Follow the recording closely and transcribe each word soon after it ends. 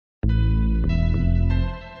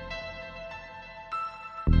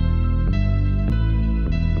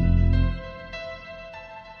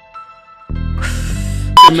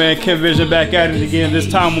Man, Ken Vision back at it again. This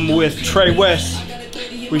time I'm with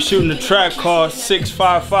Trewest. We shooting a track called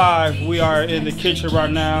 655. We are in the kitchen right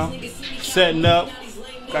now, setting up.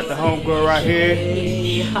 Got the homegirl right here.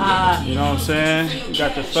 Hey, hi. You know what I'm saying? We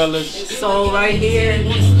got the fellas. Soul right here.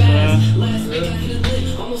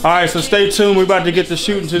 Alright, so stay tuned. We're about to get to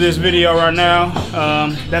shooting to this video right now.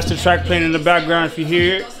 That's the track playing in the background if you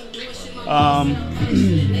hear it.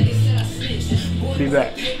 Be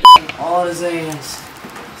back. All his hands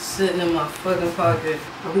sitting in my fucking pocket.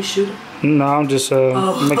 Are we shooting? No, I'm just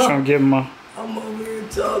make sure I'm getting my. I'm over here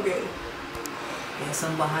talking. Yes,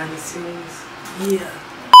 I'm behind the scenes. Yeah.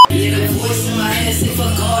 Yeah, that voice in my head say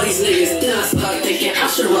fuck all these niggas. Then I start thinking I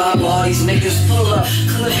should rob all these niggas. Pull up,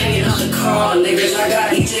 clip hanging out the car, niggas. I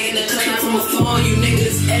got EJ in the clip from a phone, you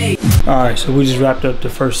niggas. Hey. Alright, so we just wrapped up the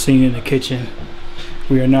first scene in the kitchen.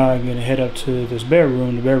 We are now gonna head up to this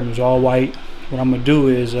bedroom. The bedroom is all white. What I'm gonna do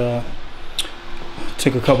is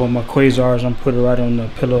take a couple of my quasars and put it right on the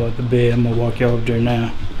pillow of the bed. I'm gonna walk y'all up there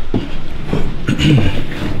now.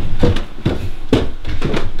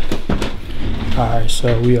 Alright,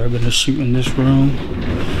 so we are gonna shoot in this room.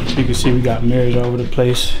 You can see we got mirrors all over the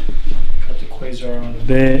place. Got the quasar on the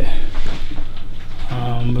bed.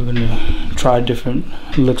 We're gonna try different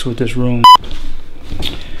looks with this room.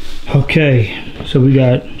 Okay, so we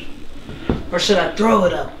got. Or should I throw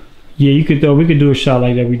it up? Yeah, you could throw. We could do a shot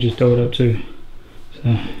like that. We just throw it up too.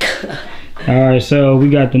 So. All right, so we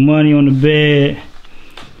got the money on the bed.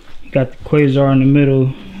 Got the quasar in the middle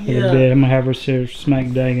of the bed. I'm gonna have her sit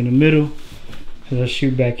smack dang in the middle. So let's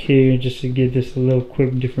shoot back here just to get this a little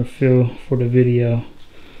quick different feel for the video.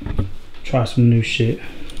 Try some new shit.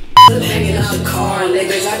 Hanging out the car,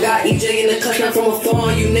 niggas. I got EJ in the clip from a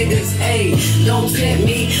phone, you niggas. Hey, don't tempt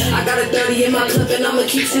me. I got a 30 in my clip and I'ma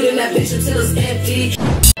keep shooting that bitch until it's empty.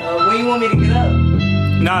 When you want me to get up?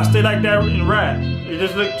 Nah, stay like that and rap. You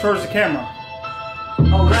just look towards the camera.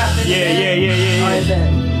 Oh, rap it? Yeah.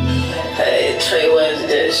 Hey, Trewest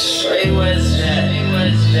this, Trewest that,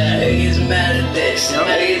 niggas mad at this,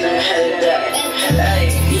 niggas mad at that.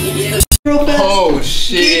 Hey, real fast. Oh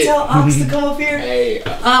shit. Can you tell Ox to come up here? Hey,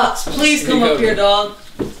 Ox, please come up here, dog.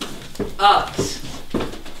 Ox.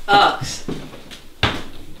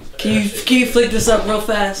 Can you flick this up real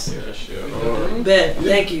fast? yeah, sure. Bet,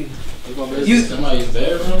 thank you. Somebody's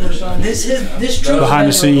bedroom or something? This Trewest Behind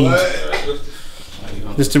the scenes.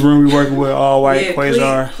 This the room we working with, all white, yeah,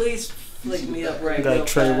 quasar. Please flick me up right We got real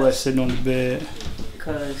Trewest fast. sitting on the bed.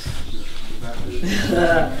 Cause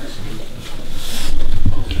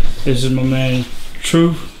This is my man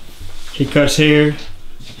True. He cuts hair.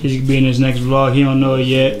 He's gonna be in his next vlog. He don't know it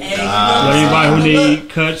yet. hey, But anybody who need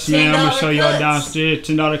cuts, man, I'm gonna show y'all $10 downstairs.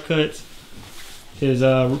 $10 cuts.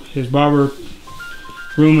 His barber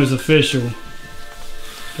room is official.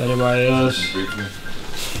 Got everybody else.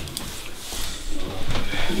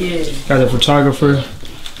 Yeah. Got the photographer.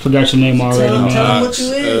 Forgot your name already, Tell man. them what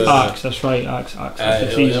you is. Ox, that's right, Ox.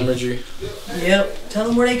 ill.imagery. Yep. Tell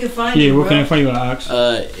them where they can find Yeah, you, where bro. can I find you at, Ox?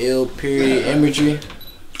 ill.imagery.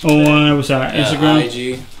 On what's our Instagram?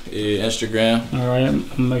 IG. Yeah, Instagram. Alright, I'm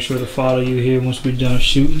gonna make sure to follow you here once we're done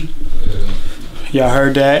shooting. Y'all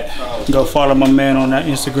heard that? Go follow my man on that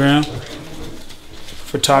Instagram.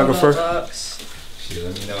 Photographer. Shit,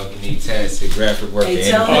 let me know if you need tats and graphic work. Hey,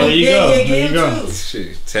 or tell anything. Oh, there you go. There you go.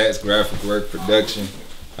 Shit, tats, graphic work, production,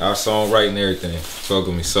 our songwriting, and everything. Talk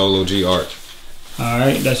with me, Soulogart.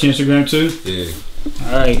 Alright, that's your Instagram too? Yeah,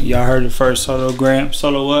 Alright, y'all heard it first. Sologram.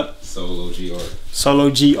 Solo what? Soulogart. Solo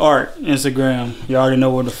G Art Instagram. You already know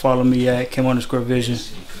where to follow me at.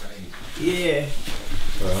 Kim_Vision. Yeah.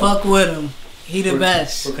 Fuck with him. He the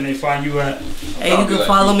best. Where can they find you at? Hey, you can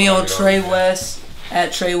follow me on Trewest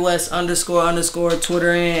at Trewest__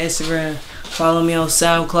 Twitter and Instagram. Follow me on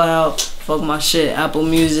SoundCloud. Fuck my shit. Apple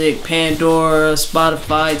Music, Pandora,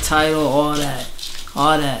 Spotify, Tidal, all that.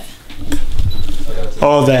 All that.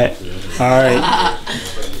 All that. Alright.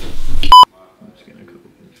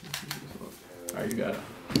 Alright, you got it.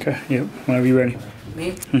 Okay, yep. Whenever you're ready.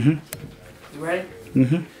 Me? Mm-hmm. You ready?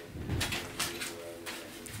 Mm-hmm.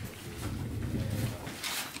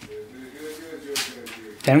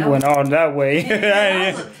 Damn, it went all that way. I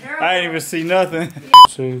didn't even see nothing.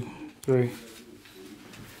 2, 3.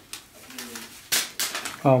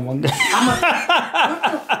 Oh my God. What the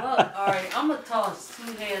fuck? Alright, I'm gonna toss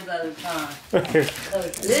 2 hands at a time.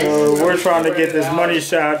 So we're trying to get this money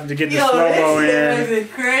shot to get the slow-mo in.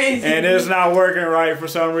 Crazy. And it's not working right for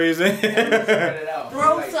some reason.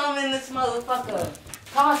 Throw some in this motherfucker.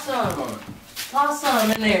 Toss some. Toss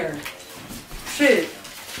some in there. Shit.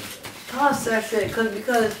 Toss that shit,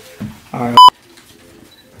 because. Alright.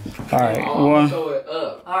 All right, I'm one. throw it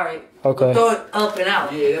up. Alright. Okay. Throw it up and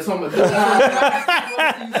out. Yeah, that's what I'm gonna do.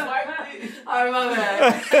 Alright, my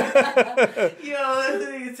bad. Yo,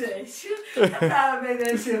 this nigga said, I'm trying to make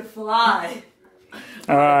that shit fly.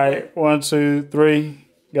 All right, 1, 2, 3,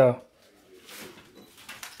 go.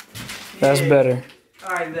 That's better.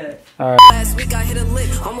 Alright, bet. Last week I hit a lick,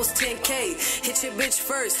 almost 10K. Hit your bitch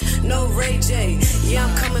first, no Ray J. Yeah,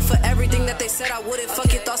 I'm coming for everything that they said I wouldn't.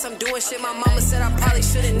 Fuck your thoughts, I'm doing shit my mama said I probably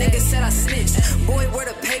shouldn't. Niggas said I snitched. Boy, where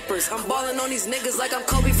the papers? I'm balling on these niggas like I'm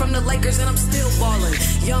Kobe from the Lakers and I'm still balling.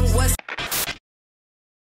 Young West.